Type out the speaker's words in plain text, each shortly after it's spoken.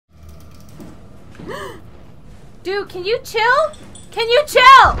Dude, can you chill? Can you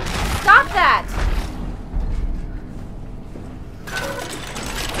chill? Stop that!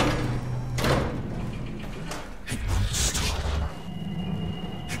 It won't stop.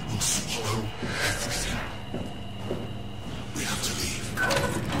 It will swallow everything. We have to leave.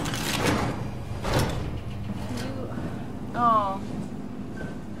 Can you... Oh.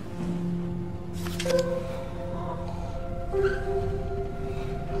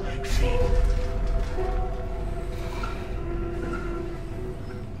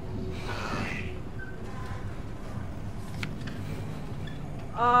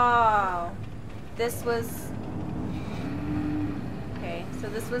 Oh, this was... Okay, so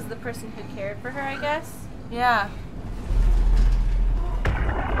this was the person who cared for her, I guess? Yeah.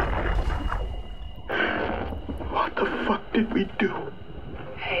 What the fuck did we do?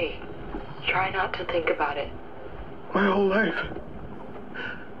 Hey, try not to think about it. My whole life,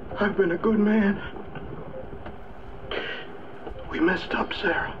 I've been a good man. We messed up,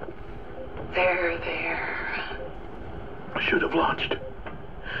 Sarah. There. I should have launched.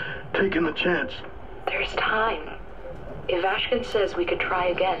 Taken the chance. There's time. If Ashkin says we could try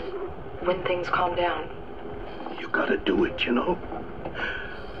again, when things calm down. You gotta do it, you know.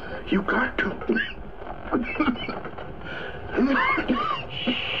 You got to.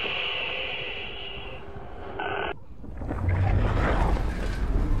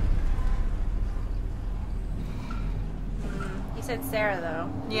 He said Sarah, though.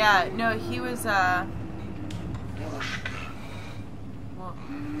 Yeah, no, he was, well,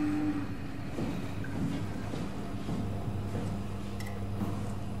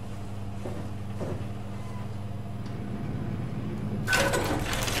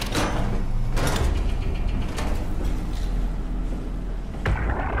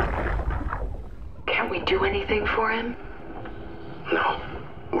 Can't we do anything for him? No,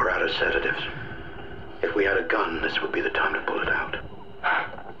 we're out of sedatives. If we had a gun, this would be the time to pull it out.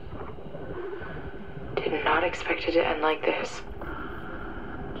 Did not expect it to end like this.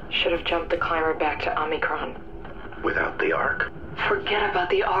 Should have jumped the climber back to Omicron. Without the Ark. Forget about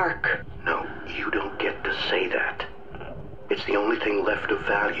the Ark. No, you don't get to say that. It's the only thing left of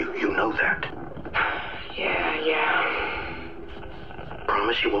value, you know that. Yeah.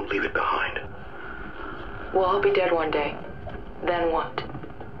 Promise you won't leave it behind. We'll all be dead one day. Then what?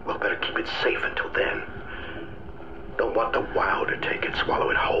 Well, better keep it safe until then. Don't want the wow to take it, swallow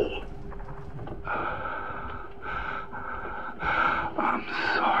it whole. I'm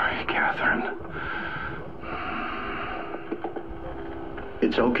sorry, Catherine.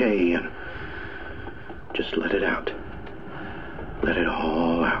 It's okay, Ian. Just let it out. Let it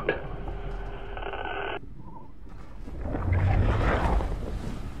all out.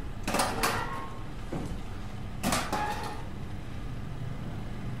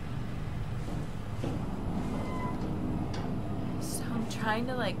 trying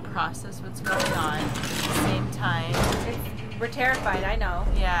to like process what's going on at the same time. We're terrified, I know.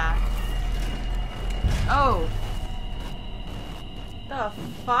 Yeah. Oh. The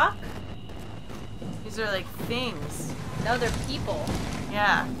fuck? These are like things. No, they're people.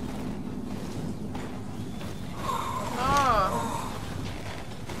 Yeah. Oh.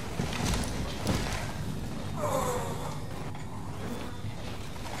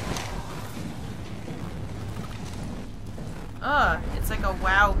 It's like a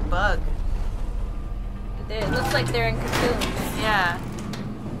wow bug. It looks like they're in cocoons. Yeah.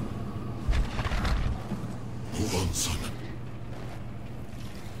 Move on, son.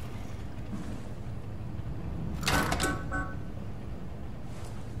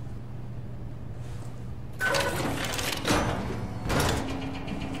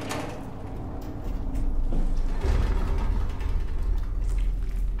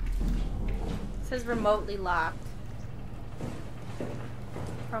 It says remotely locked.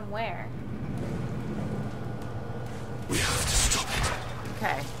 From where? We have to stop it.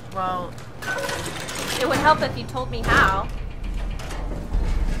 Okay. Well, it would help if you told me how.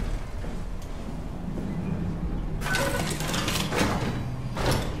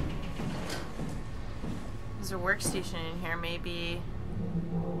 there's a workstation in here, maybe.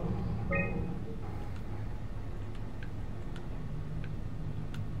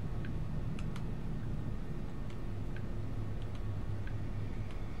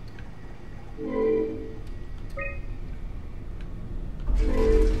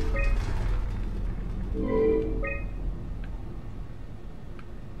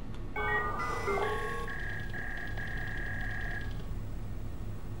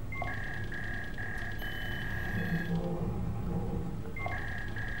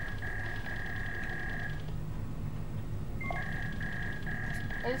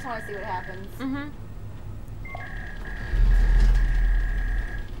 just want to see what happens. Mm-hmm.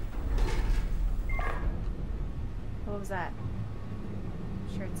 What was that?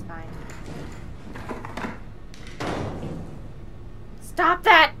 Sure, it's fine. Stop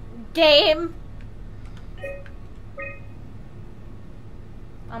that game!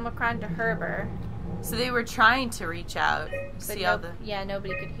 Omicron to Herber. So they were trying to reach out. But See how the... yeah,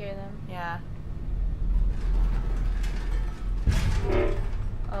 nobody could hear them. Yeah.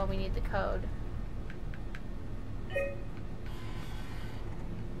 Oh, we need the code.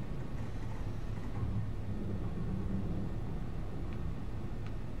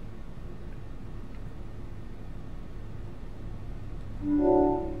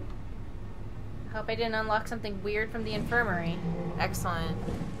 Hope I didn't unlock something weird from the infirmary. Excellent.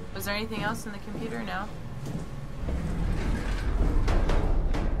 Was there anything else in the computer? No?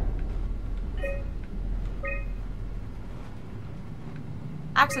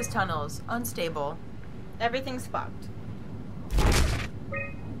 Access tunnels. Unstable. Everything's fucked.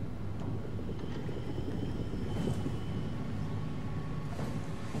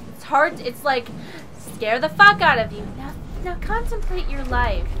 It's hard. It's like, scare the fuck out of you. Now contemplate your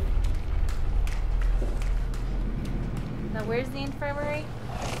life. Now, where's the infirmary?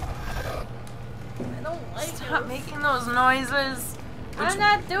 I don't like Stop it. making those noises. I'm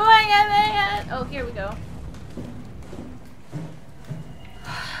not doing it. Oh, here we go.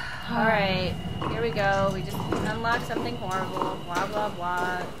 Alright, here we go. We just unlocked something horrible. Blah, blah,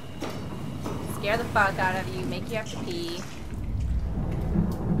 blah. Scare the fuck out of you. Make you have to pee.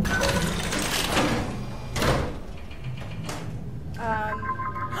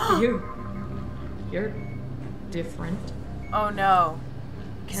 You're different. Oh no.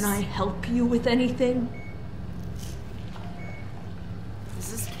 Can I help you with anything?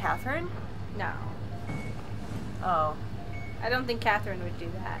 Is this Catherine? No. Oh, I don't think Catherine would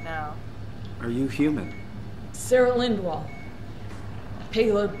do that. no. Are you human? Sarah Lindwall,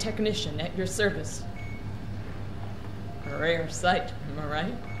 payload technician at your service. A rare sight, am I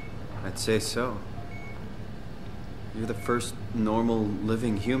right? I'd say so. You're the first normal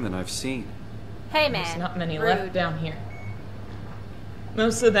living human I've seen. Hey, man. There's not many Rude. left down here.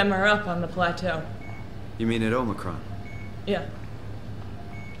 Most of them are up on the plateau. You mean at Omicron? Yeah,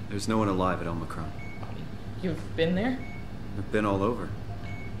 There's no one alive at Omicron. you've been there? I've been all over.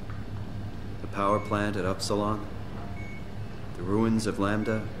 The power plant at Upsilon, the ruins of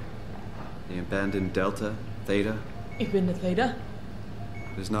Lambda, the abandoned Delta, Theta. You've been to Theta?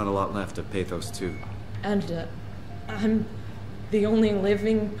 There's not a lot left of Pathos 2. And, I'm the only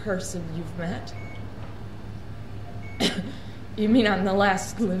living person you've met? You mean I'm the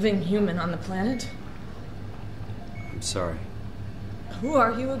last living human on the planet? I'm sorry. Who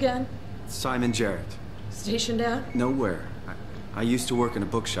are you again? Simon Jarrett. Stationed out? Nowhere. I used to work in a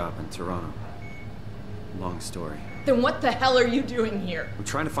bookshop in Toronto. Long story. Then what the hell are you doing here? I'm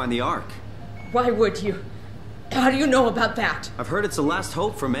trying to find the Ark. Why would you? How do you know about that? I've heard it's the last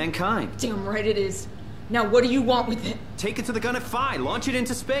hope for mankind. Damn right it is. Now what do you want with it? Take it to the Gunnet Phi. Launch it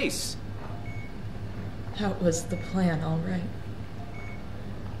into space. That was the plan, all right.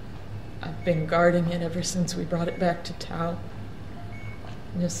 I've been guarding it ever since we brought it back to Tau.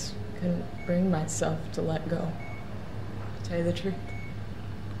 Just couldn't bring myself to let go. To tell you the truth,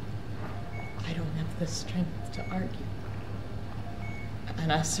 I don't have the strength to argue.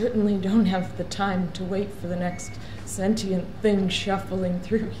 And I certainly don't have the time to wait for the next sentient thing shuffling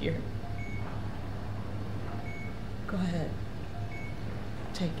through here. Go ahead.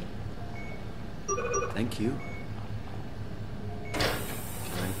 Take it. Thank you. Can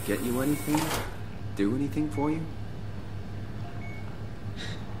I get you anything? Do anything for you?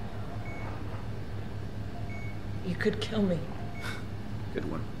 You could kill me. Good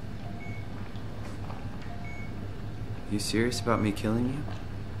one. You serious about me killing you?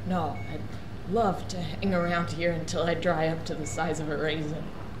 No, I'd love to hang around here until I dry up to the size of a raisin.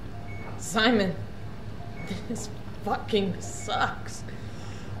 Simon, this fucking sucks.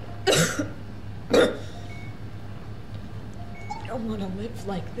 I don't want to live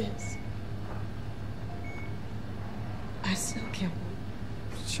like this. I still can't.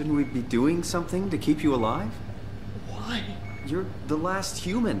 Shouldn't we be doing something to keep you alive? Why? You're the last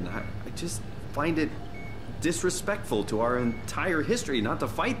human. I just find it disrespectful to our entire history not to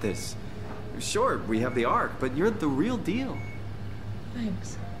fight this. Sure, we have the Ark, but you're the real deal.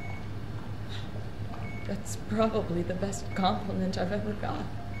 Thanks. That's probably the best compliment I've ever got.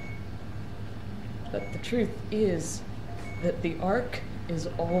 But the truth is that the Ark is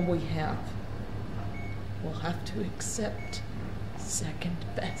all we have. We'll have to accept second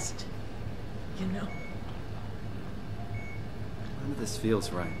best, you know? None of this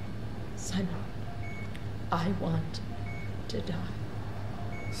feels right. Simon, I want to die.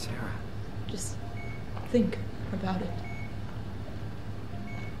 Sarah. Just think about it.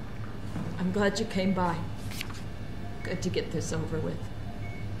 I'm glad you came by. Good to get this over with.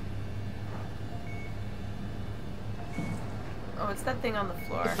 Oh, it's that thing on the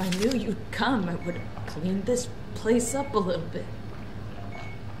floor. If I knew you'd come, I would have cleaned this place up a little bit.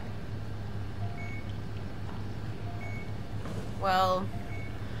 Well...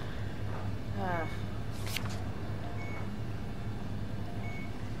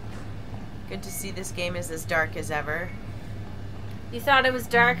 Good to see this game is as dark as ever. You thought it was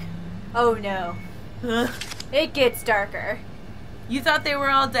dark? Oh no. It gets darker. You thought they were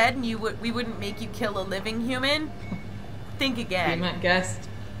all dead and we wouldn't make you kill a living human? Think Be again. my guest.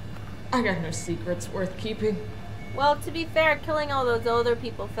 I got no secrets worth keeping. Well, to be fair, killing all those older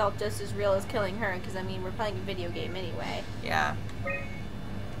people felt just as real as killing her, because, I mean, we're playing a video game anyway. Yeah.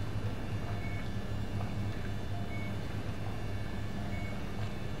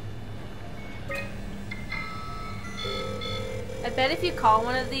 I bet if you call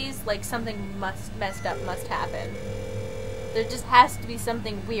one of these, like, something messed up must happen. There just has to be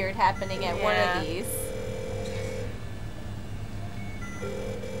something weird happening at one of these.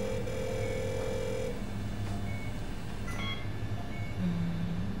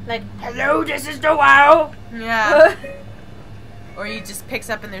 Like, hello, this is the WoW! Yeah. Or he just picks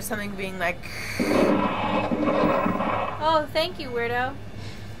up and there's something being like... Oh, thank you, weirdo.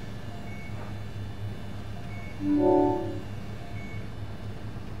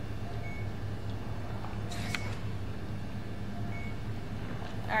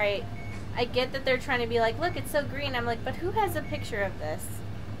 Alright. I get that they're trying to be like, look, it's so green. I'm like, but who has a picture of this?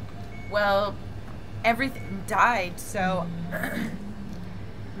 Well, everything died, so...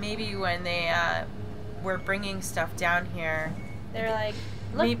 Maybe when they were bringing stuff down here... They're like,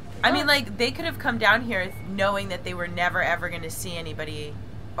 look. I mean, like, they could have come down here knowing that they were never, ever going to see anybody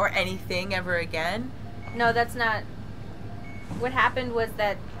or anything ever again. No, that's not... What happened was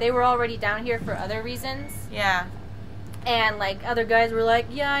that they were already down here for other reasons. Yeah. And, like, other guys were like,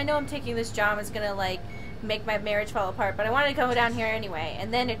 yeah, I know I'm taking this job. It's going to, like, make my marriage fall apart. But I wanted to come down here anyway.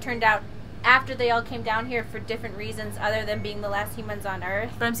 And then it turned out, after they all came down here for different reasons other than being the last humans on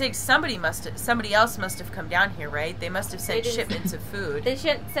Earth. But I'm saying somebody else must have come down here, right? They must have sent shipments of food. They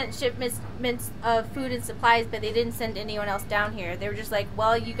sent shipments of food and supplies, but they didn't send anyone else down here. They were just like,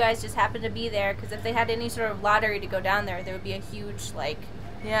 well, you guys just happened to be there, because if they had any sort of lottery to go down there, there would be a huge, like...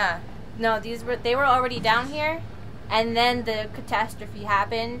 Yeah. No, they were already down here, and then the catastrophe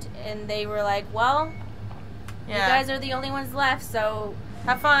happened, and they were like, well, you guys are the only ones left, so...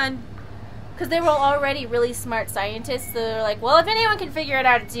 Have fun. Because they were already really smart scientists, so they're like, well, if anyone can figure it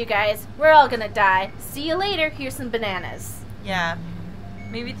out, it's you guys. We're all gonna die. See you later. Here's some bananas. Yeah.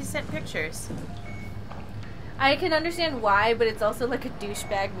 Maybe they sent pictures. I can understand why, but it's also like a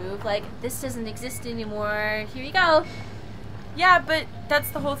douchebag move. Like, this doesn't exist anymore. Here you go. Yeah, but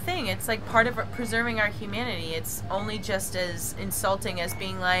that's the whole thing. It's like part of preserving our humanity. It's only just as insulting as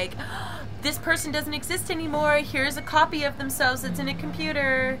being like, this person doesn't exist anymore. Here's a copy of themselves that's in a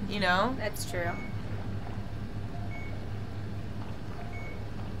computer, you know? That's true.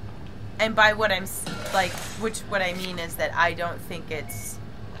 And by what I'm, like, what I mean is that I don't think it's,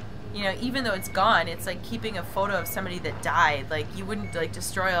 you know, even though it's gone, it's like keeping a photo of somebody that died. Like, you wouldn't, like,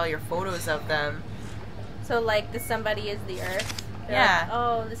 destroy all your photos of them. So, like, the somebody is the Earth? They're Yeah. like,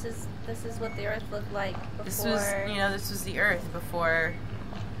 oh, this is what the Earth looked like before. This was the Earth before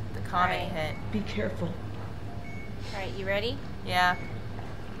the comet hit. Be careful. Alright, you ready? Yeah.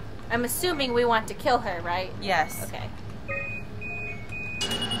 I'm assuming we want to kill her, right? Yes. Okay.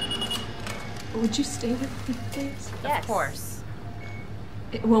 Would you stay with me, please? Yes. Of course.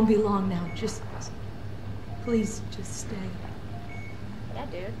 It won't be long now. Please, just stay. Yeah,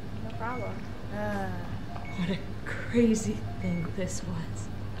 dude. No problem. What a crazy thing this was.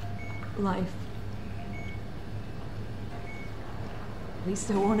 Life. At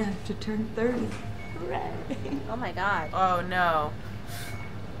least I won't have to turn 30. Hooray! Oh my god. Oh, no.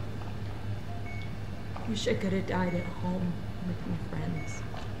 Wish I could have died at home with my friends.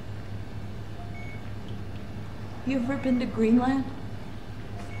 You ever been to Greenland?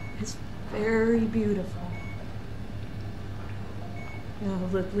 It's very beautiful.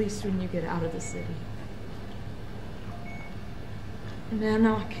 Well, at least when you get out of the city.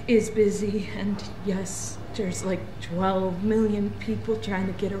 Nanook is busy, and yes, there's like 12 million people trying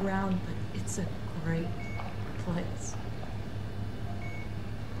to get around, but it's a great place.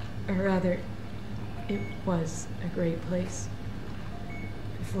 Or rather, it was a great place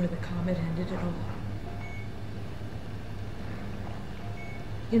before the comet ended it all.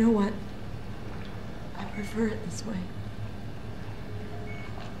 You know what? I prefer it this way.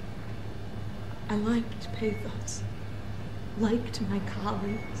 I liked pathos. Liked my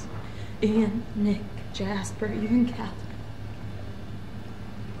colleagues. Ian, Nick, Jasper, even Catherine.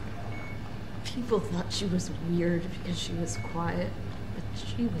 People thought she was weird because she was quiet, but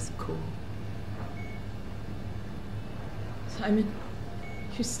she was cool. Simon,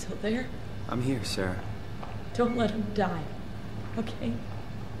 you still there? I'm here, Sarah. Don't let him die, okay?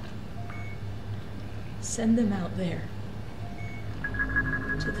 Send them out there.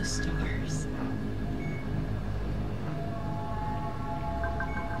 To the stars.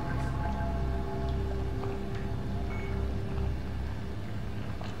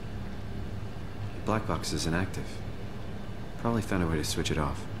 Black box is inactive. Probably found a way to switch it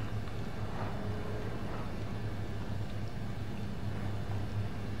off.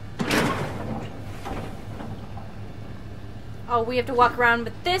 Oh, we have to walk around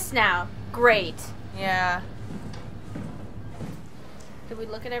with this now. Great. Yeah, Did we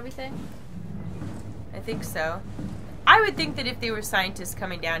look at everything? I think so. I would think that if they were scientists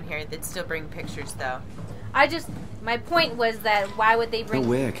coming down here, they'd still bring pictures, though. My point was that why would they bring... No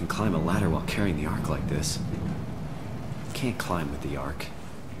way I can climb a ladder while carrying the Ark like this. Can't climb with the Ark.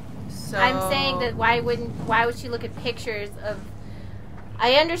 So I'm saying that why would she look at pictures of...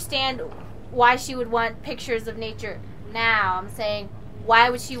 I understand why she would want pictures of nature now. I'm saying, why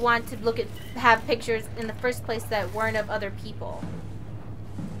would she want to have pictures in the first place that weren't of other people?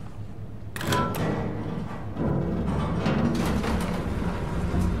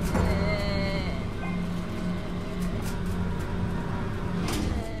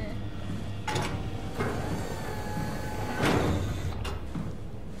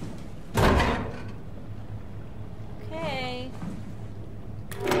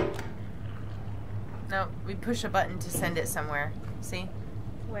 No, we push a button to send it somewhere. See?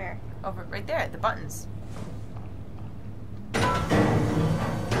 Where? Over right there, the buttons.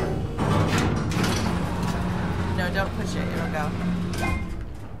 No, don't push it, it'll go.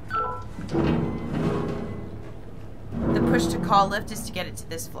 The push to call lift is to get it to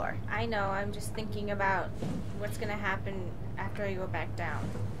this floor. I know, I'm just thinking about what's gonna happen after I go back down.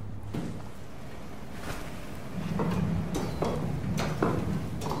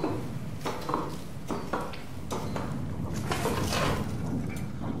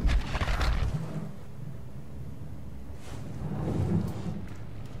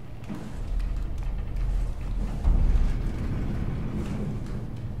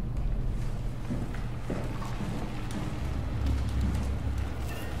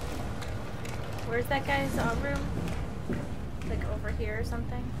 Where's that guy's room? Like over here or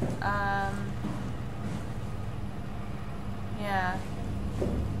something? Yeah.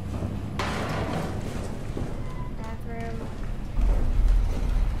 Bathroom.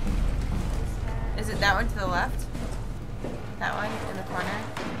 Is it that one to the left? That one in the corner?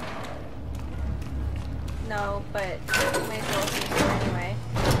 No, but we may as well see it anyway.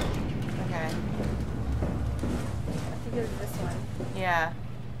 Okay. I think it was this one. Yeah.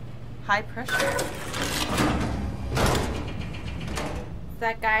 High pressure. It's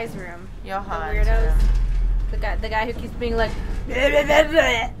that guy's room. Johan. The weirdos. The guy who keeps being like,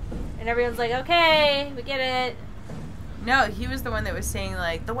 and everyone's like, okay, we get it. No, he was the one that was saying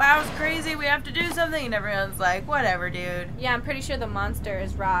like, the WoW's crazy, we have to do something, and everyone's like, whatever, dude. Yeah, I'm pretty sure the monster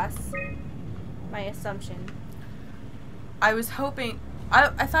is Ross. My assumption. I was hoping,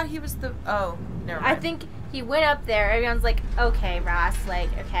 I thought he was the, oh, never mind. I think he went up there, everyone's like, okay, Ross, like,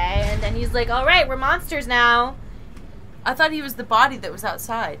 okay, and then he's like, alright, we're monsters now. I thought he was the body that was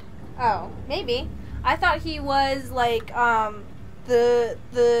outside. Oh, maybe. I thought he was like, the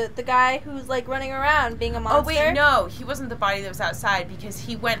guy who's like running around being a monster. Oh wait, no, he wasn't the body that was outside because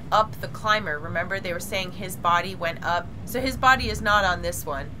he went up the climber. Remember, they were saying his body went up. So his body is not on this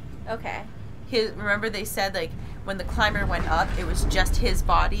one. Okay. Remember they said like when the climber went up, it was just his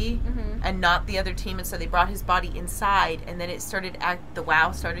body and not the other team, and so they brought his body inside, and then it started the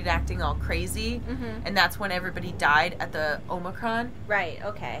WoW started acting all crazy, and that's when everybody died at the Omicron. Right.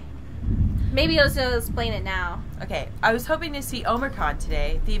 Okay. Maybe it'll explain it now. Okay, I was hoping to see Omicron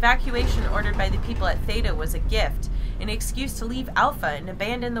today. The evacuation ordered by the people at Theta was a gift, an excuse to leave Alpha and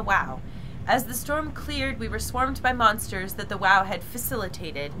abandon the WoW. As the storm cleared, we were swarmed by monsters that the WoW had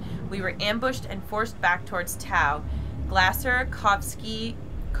facilitated. We were ambushed and forced back towards Tau. Glasser, Kovsky,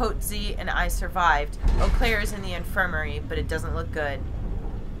 Kotze, and I survived. Eau Claire is in the infirmary, but it doesn't look good.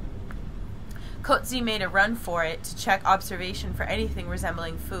 Kotze made a run for it to check observation for anything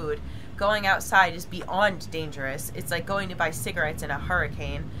resembling food. Going outside is beyond dangerous. It's like going to buy cigarettes in a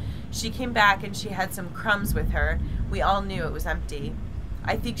hurricane. She came back and she had some crumbs with her. We all knew it was empty.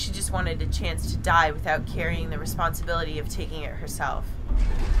 I think she just wanted a chance to die without carrying the responsibility of taking it herself.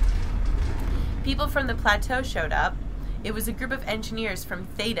 People from the plateau showed up. It was a group of engineers from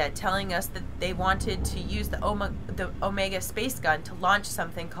Theta telling us that they wanted to use the Omega space gun to launch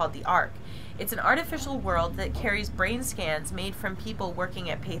something called the Ark. It's an artificial world that carries brain scans made from people working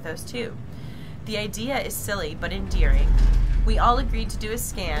at Pathos 2. The idea is silly but endearing. We all agreed to do a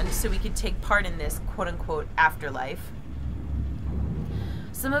scan so we could take part in this quote-unquote afterlife.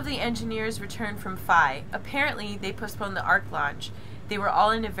 Some of the engineers returned from Phi. Apparently, they postponed the Ark launch. They were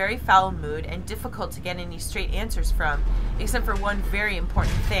all in a very foul mood and difficult to get any straight answers from, except for one very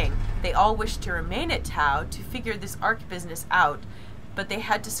important thing. They all wished to remain at Tau to figure this Ark business out, but they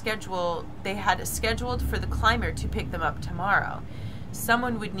had scheduled for the climber to pick them up tomorrow.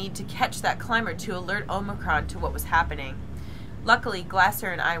 Someone would need to catch that climber to alert Omicron to what was happening. Luckily, Glasser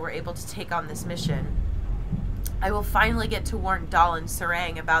and I were able to take on this mission. I will finally get to warn Dahl and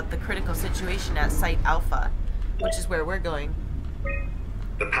Sarang about the critical situation at Site Alpha, which is where we're going.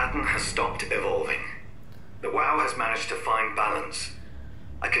 The pattern has stopped evolving. The WoW has managed to find balance.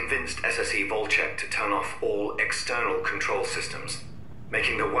 I convinced SSE Volchek to turn off all external control systems,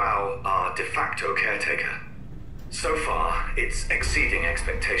 making the WoW our de facto caretaker. So far, it's exceeding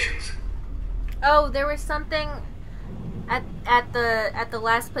expectations. Oh, there was something at the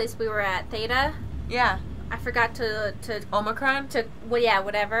last place we were at, Theta. Yeah. I forgot to Omicron? Well, yeah,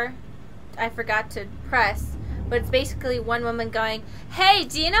 whatever. I forgot to press. But it's basically one woman going, "Hey,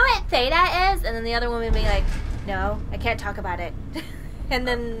 do you know what Theta is?" And then the other woman being like, "No, I can't talk about it."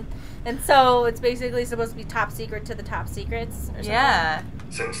 and so it's basically supposed to be top secret to the top secrets or something. Yeah.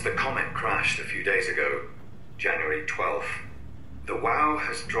 Since the comet crashed a few days ago, January 12th, the WoW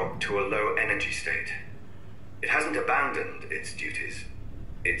has dropped to a low energy state. It hasn't abandoned its duties.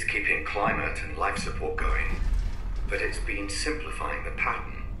 It's keeping climate and life support going, but it's been simplifying the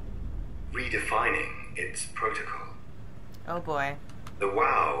pattern, redefining its protocol. Oh boy. The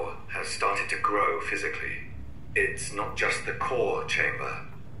WoW has started to grow physically. It's not just the core chamber.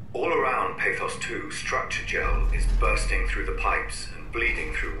 All around Pathos 2, structure gel is bursting through the pipes and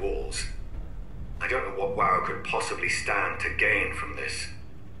bleeding through walls. I don't know what WoW could possibly stand to gain from this,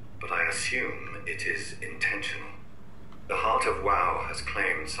 but I assume it is intentional. The heart of WoW has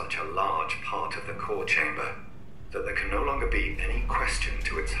claimed such a large part of the core chamber that there can no longer be any question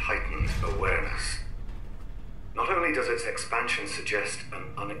to its heightened awareness. Not only does its expansion suggest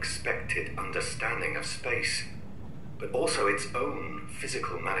an unexpected understanding of space, but also its own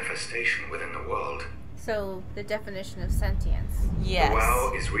physical manifestation within the world. So, the definition of sentience. Yes. The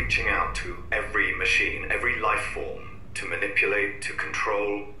WoW is reaching out to every machine, every life form, to manipulate, to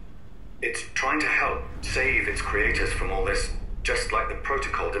control. It's trying to help save its creators from all this, just like the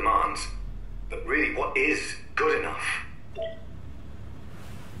protocol demands. But really, what is good enough?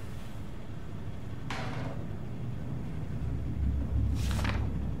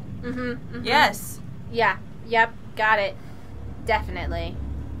 Mm-hmm. Yes. Yeah. Yep. Got it. Definitely.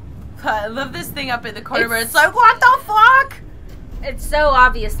 I love this thing up in the corner where it's like, what the fuck? It's so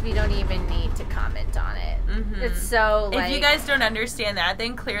obvious we don't even need to comment on it. Mm-hmm. It's so, like... If you guys don't understand that,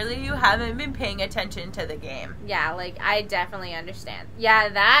 then clearly you haven't been paying attention to the game. Yeah, like, I definitely understand. Yeah,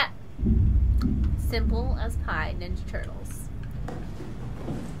 that... Simple as pie, Ninja Turtles. Is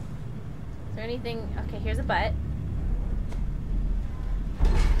there anything... Okay, here's a butt.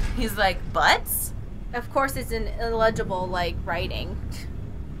 He's like, butts? Of course it's an illegible, like, writing.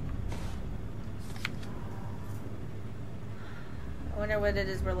 I wonder what it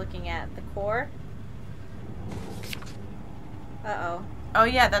is we're looking at. The core? Uh-oh. Oh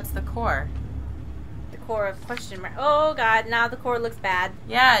yeah, that's the core. The core of question mark. Oh god, now the core looks bad.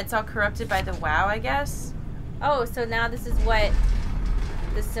 Yeah, it's all corrupted by the WoW, I guess. Oh, so now this is what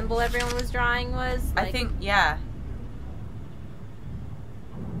the symbol everyone was drawing was? Like, I think, yeah.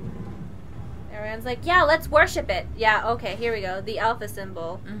 Everyone's like, yeah, let's worship it. Yeah, okay, here we go. The alpha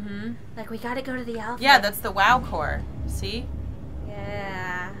symbol. Mm-hmm. Like, we gotta go to the alpha. Yeah, that's the WoW core. See?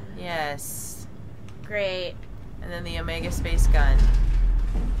 Yeah. Yes. Great. And then the Omega space gun.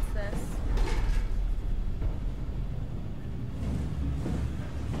 What's this?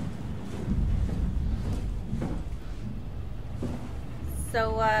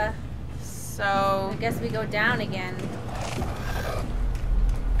 So, I guess we go down again.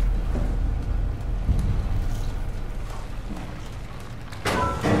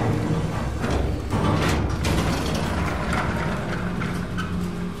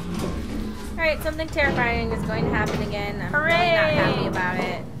 Alright, something terrifying is going to happen again. I'm really not happy about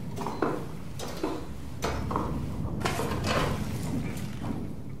it.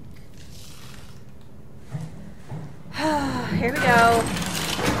 Here we go.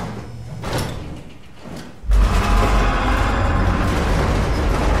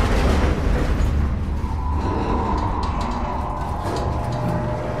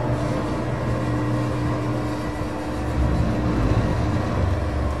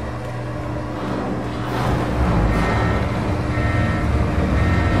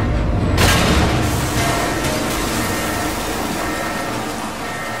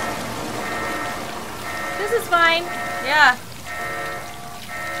 Yeah.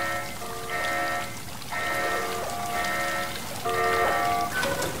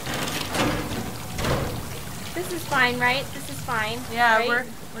 This is fine, right? This is fine. Yeah, right?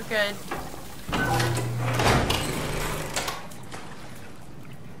 we're good.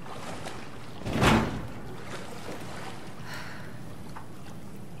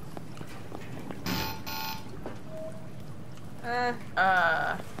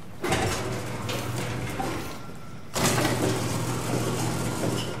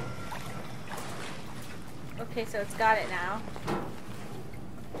 Okay, so it's got it now.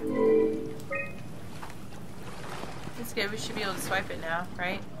 That's good. We should be able to swipe it now,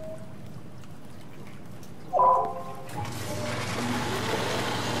 right?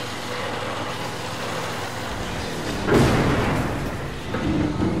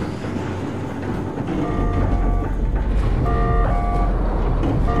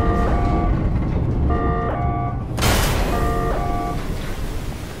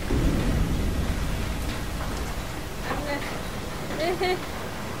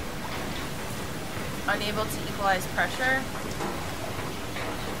 Unable to equalize pressure.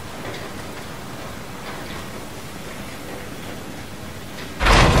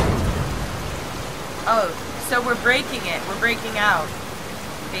 Oh, so we're breaking it. We're breaking out,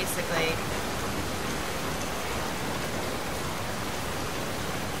 basically.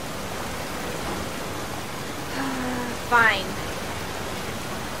 Fine.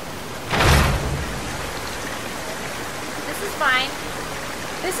 This is fine.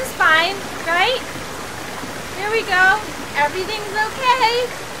 This is fine, right? Here we go. Everything's okay,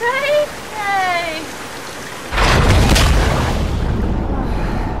 right? Yay!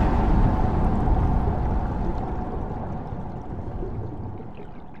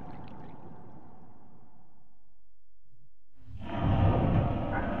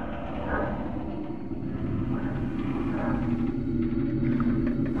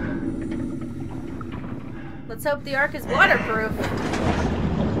 Let's hope the Ark is waterproof.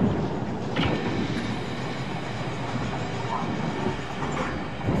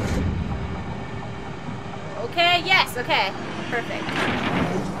 Okay, yes, okay. Perfect.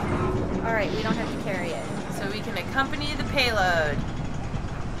 Alright, we don't have to carry it. So we can accompany the payload.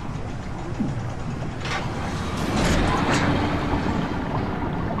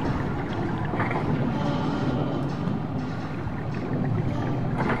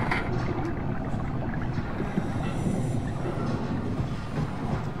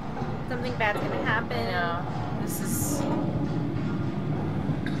 Something bad's gonna happen. No, this is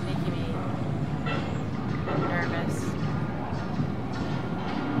making me nervous.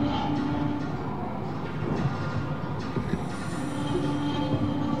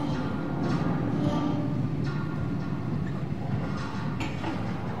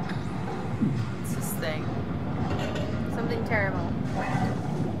 What's this thing? Something terrible.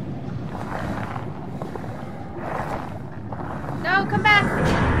 No, come back!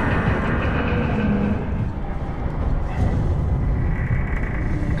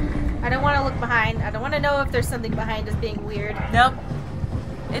 I don't want to look behind. I don't want to know if there's something behind us being weird. Nope.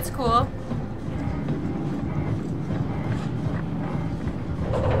 It's cool.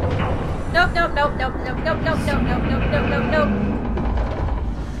 Nope, nope, nope, nope, nope, nope, nope, nope, nope, nope, nope, nope, nope.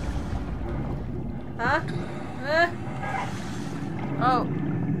 Huh? Oh.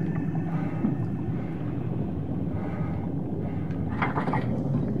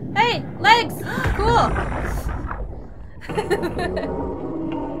 Hey, legs! Cool!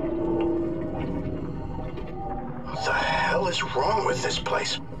 What the hell is wrong with this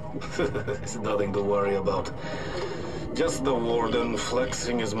place? It's nothing to worry about. Just the warden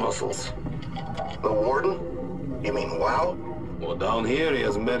flexing his muscles. The warden? You mean WoW? Well, down here he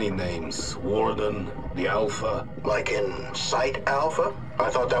has many names. Warden, the Alpha. Like in Site Alpha? I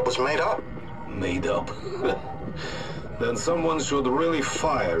thought that was made up. Made up. Then someone should really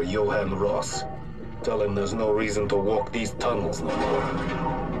fire Johann Ross. Tell him there's no reason to walk these tunnels no more.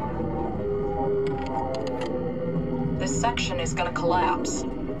 This section is gonna collapse.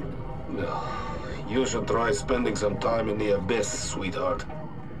 You should try spending some time in the abyss, sweetheart.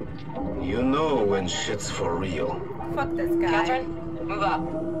 You know when shit's for real. Fuck this guy. Catherine, move up.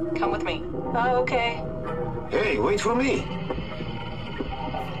 Come with me. Okay. Hey, wait for me!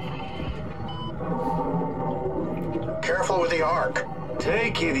 Careful with the Ark.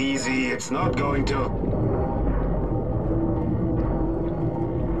 Take it easy, it's not going to...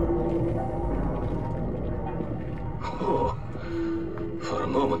 Oh, for a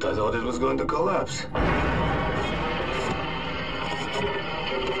moment I thought it was going to collapse.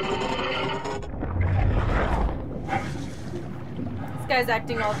 This guy's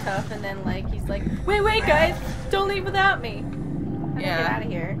acting all tough and then like, he's like, wait, guys! Don't leave without me. I'm gonna get out of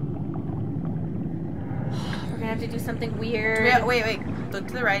here. We're gonna have to do something weird. Wait. Look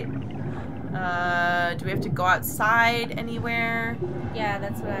to the right. Do we have to go outside anywhere? Yeah,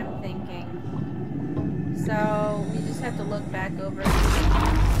 that's what I'm thinking. So we just have to look back over.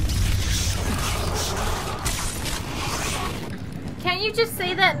 Can't you just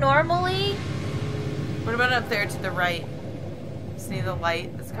say that normally? What about up there to the right? See the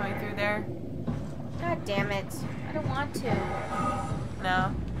light that's coming through there? God damn it. I don't want to.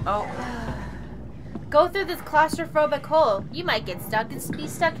 No? Oh. Go through this claustrophobic hole. You might get stuck and be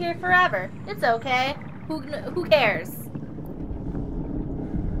stuck here forever. It's okay. Who cares?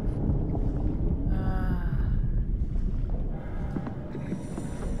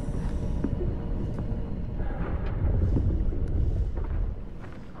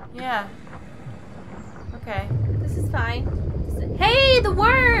 Yeah. Okay. This is fine. Hey, the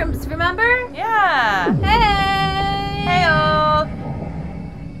worms! Remember? Yeah. Hey! Hey-oh!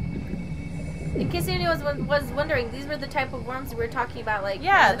 In case anyone was wondering, these were the type of worms we were talking about, like...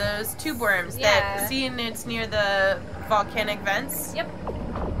 Yeah, those tube worms that see, and it's near the volcanic vents. Yep.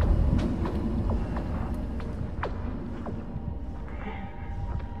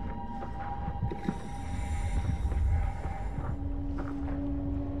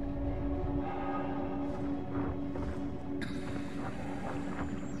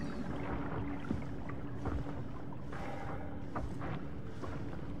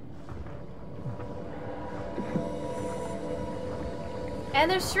 And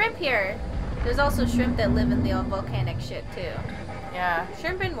there's shrimp here. There's also shrimp that live in the volcanic shit too. Yeah.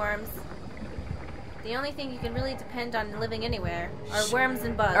 Shrimp and worms. The only thing you can really depend on living anywhere are worms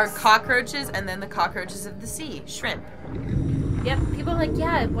and bugs. Or cockroaches, and then the cockroaches of the sea. Shrimp. Yep. People are like,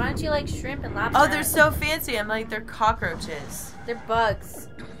 yeah, why don't you like shrimp and lobster? Oh, they're so fancy. I'm like, they're cockroaches. They're bugs.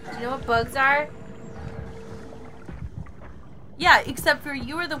 Do you know what bugs are? Yeah, except for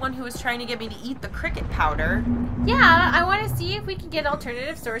you were the one who was trying to get me to eat the cricket powder. Yeah, I want to see if we can get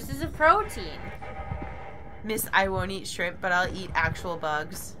alternative sources of protein. Miss, I won't eat shrimp, but I'll eat actual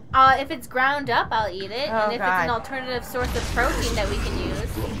bugs. If it's ground up, I'll eat it. Oh, and if God. it's an alternative source of protein that we can use.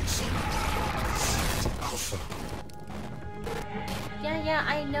 Yeah,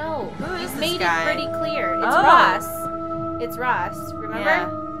 I know. Who is You've this made guy? it pretty clear. It's Oh. Ross. It's Ross, remember?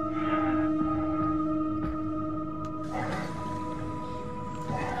 Yeah.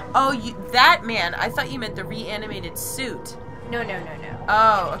 Oh, that man. I thought you meant the reanimated suit. No.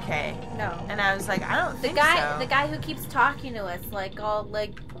 Oh, okay. No. And I was like, I don't think so. The guy who keeps talking to us, like, all,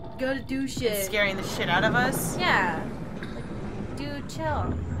 like, gotta do shit. Scaring the shit out of us? Yeah. Like, dude,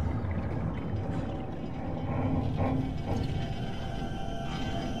 chill.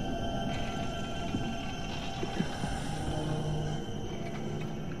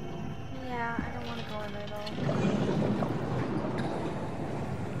 Yeah, I don't want to go in there, though.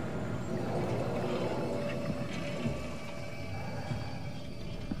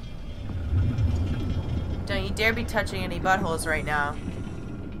 Don't you dare be touching any buttholes right now.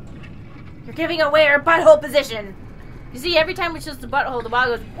 You're giving away our butthole position. You see, every time we choose the butthole, the ball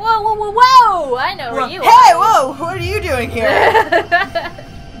goes, whoa, whoa, whoa, whoa! I know where you are. Hey, whoa! What are you doing here?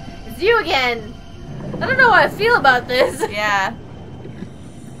 It's you again. I don't know how I feel about this. Yeah.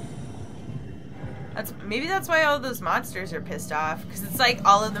 Maybe that's why all those monsters are pissed off. Because it's like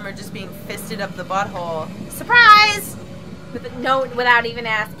all of them are just being fisted up the butthole. Surprise! Without even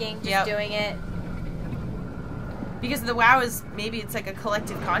asking, just doing it. Because the WoW is, maybe it's like a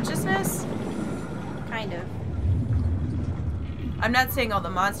collective consciousness? Kind of. I'm not saying all the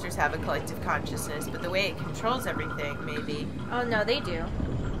monsters have a collective consciousness, but the way it controls everything, maybe. Oh, no, they do.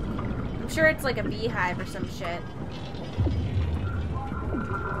 I'm sure it's like a beehive or some shit.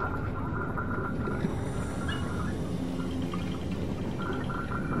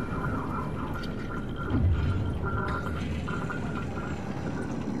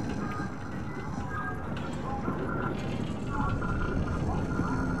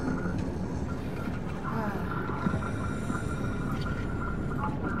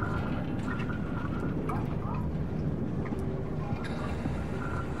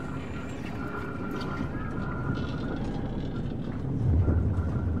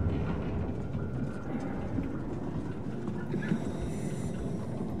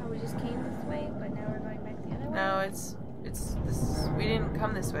 We didn't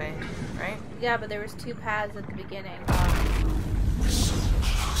come this way, right? Yeah, but there was two paths at the beginning.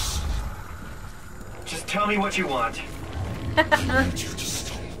 Just tell me what you want. I need you to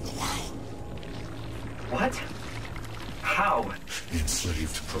stop the WoW. What? How? The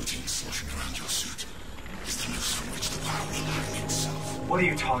enslaved protein sloshing around your suit is the noose from which the WoW will hang itself. What are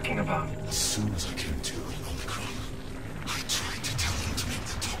you talking about? As soon as I came to on Omicron,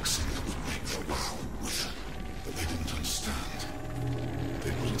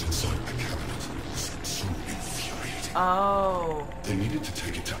 Oh. They needed to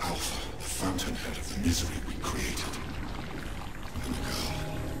take it to Alpha, the fountainhead of the misery we created. And then the girl,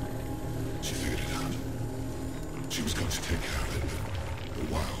 she figured it out. She was going to take care of it, but the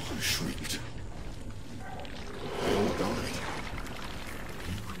wow shrieked. They all died.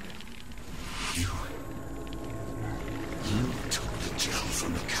 You took the gel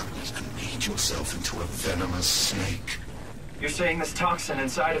from the cabinet and made yourself into a venomous snake. You're saying this toxin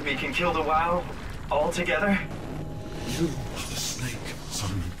inside of me can kill the WoW altogether? You are the snake,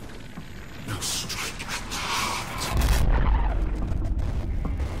 son. Now strike at the heart.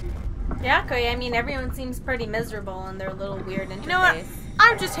 Yeah, Koy, I mean, everyone seems pretty miserable in their little weird interface. You know what?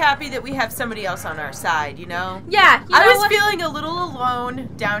 I'm just happy that we have somebody else on our side, you know? Yeah, I was feeling a little alone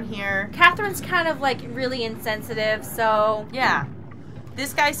down here. Catherine's kind of, like, really insensitive, so... Yeah.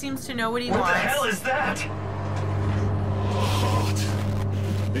 This guy seems to know what he wants. What the hell is that? The heart.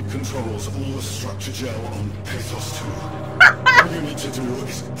 It controls all the structure gel on Pathos 2. All you need to do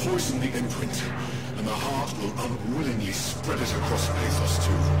is poison the imprint, and the heart will unwillingly spread it across Pathos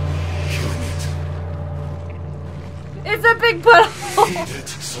 2, killing it. It's a big butthole! Feed it,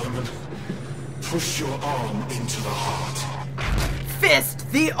 Simon. Push your arm into the heart. Fist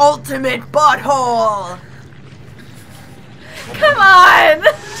the ultimate butthole! Come on! Do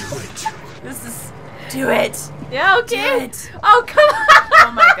it. This is... Do it! Yeah, okay. Do it! Oh, come on!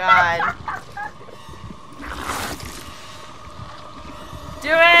 Oh my god. Do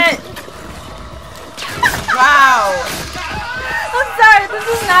it! Wow! I'm sorry, this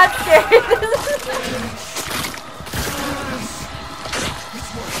is not scary.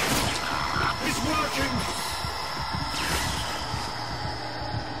 It's working!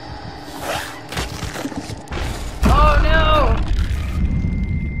 Oh no!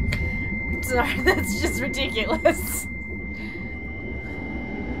 Sorry, that's just ridiculous.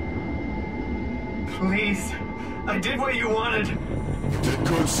 Please. I did what you wanted. You did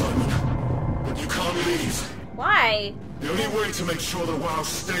good, Simon. But you can't leave. Why? The only way to make sure the WoW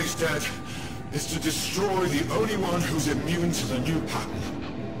stays dead is to destroy the only one who's immune to the new pattern.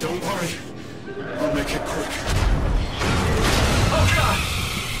 Don't worry. I'll make it quick. Oh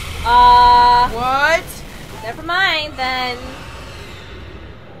god! What? Never mind then.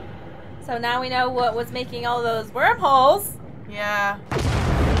 So now we know what was making all those wormholes. Yeah.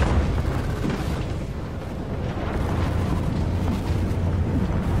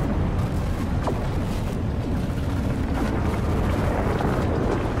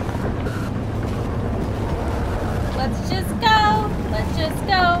 Let's just go. Let's just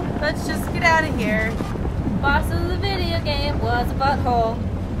go. Let's just get out of here. Boss of the video game was a butthole.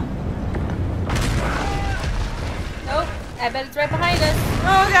 Nope. I bet it's right behind us.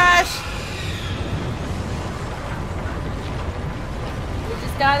 Oh gosh! We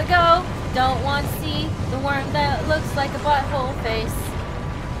just gotta go. Don't want to see the worm that looks like a butthole face.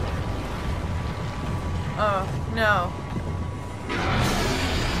 Oh, no.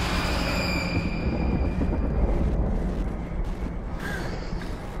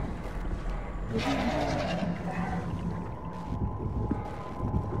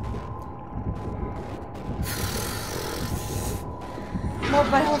 More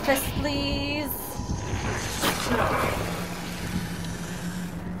butthole face, please.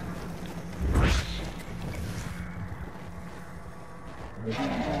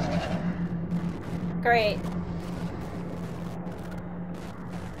 Great.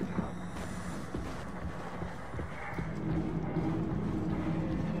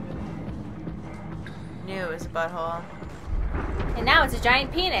 Knew it was a butthole. And now it's a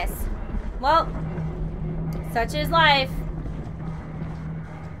giant penis. Well, such is life.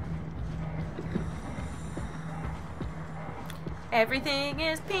 Everything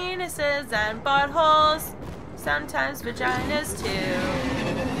is penises and buttholes. Sometimes vaginas too.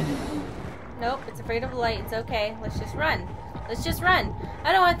 Nope, it's afraid of the light. It's okay. Let's just run. Let's just run.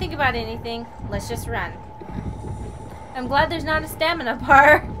 I don't want to think about anything. Let's just run. I'm glad there's not a stamina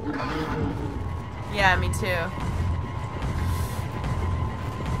bar. Yeah, me too.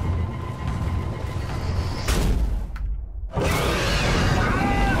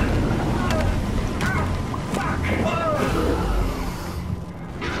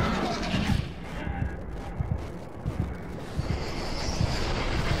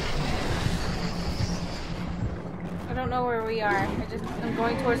 I don't know where we are. I'm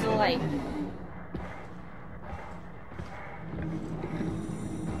going towards the light.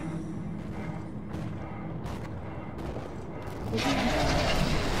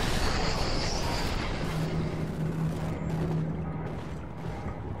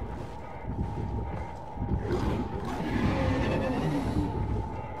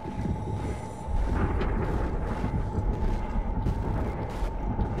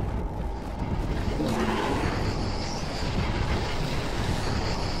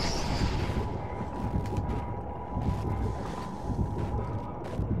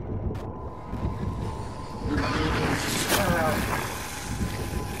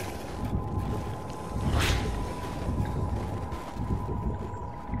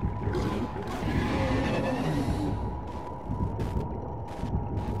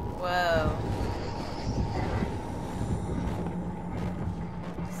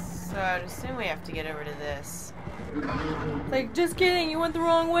 assume we have to get over to this. Like, just kidding, you went the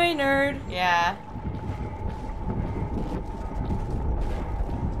wrong way, nerd. Yeah.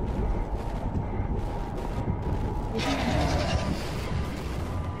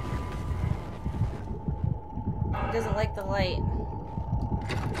 He doesn't like the light.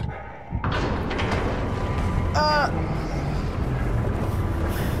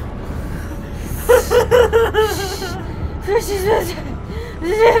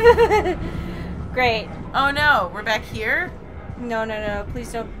 Great. Oh no, we're back here? No, no, no,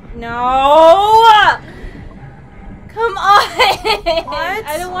 please don't. No! Come on! What?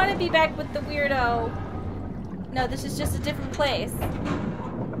 I don't want to be back with the weirdo. No, this is just a different place.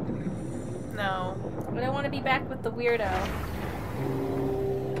 No. I don't want to be back with the weirdo.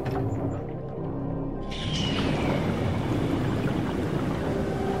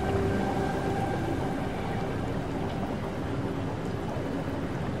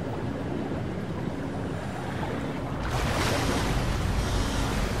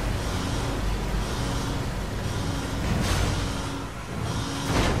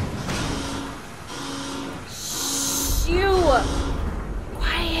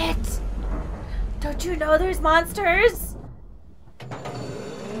 Quiet! Don't you know there's monsters?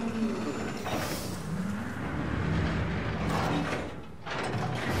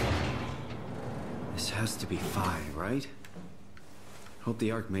 This has to be Phi, right? Hope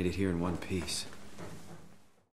the Ark made it here in one piece.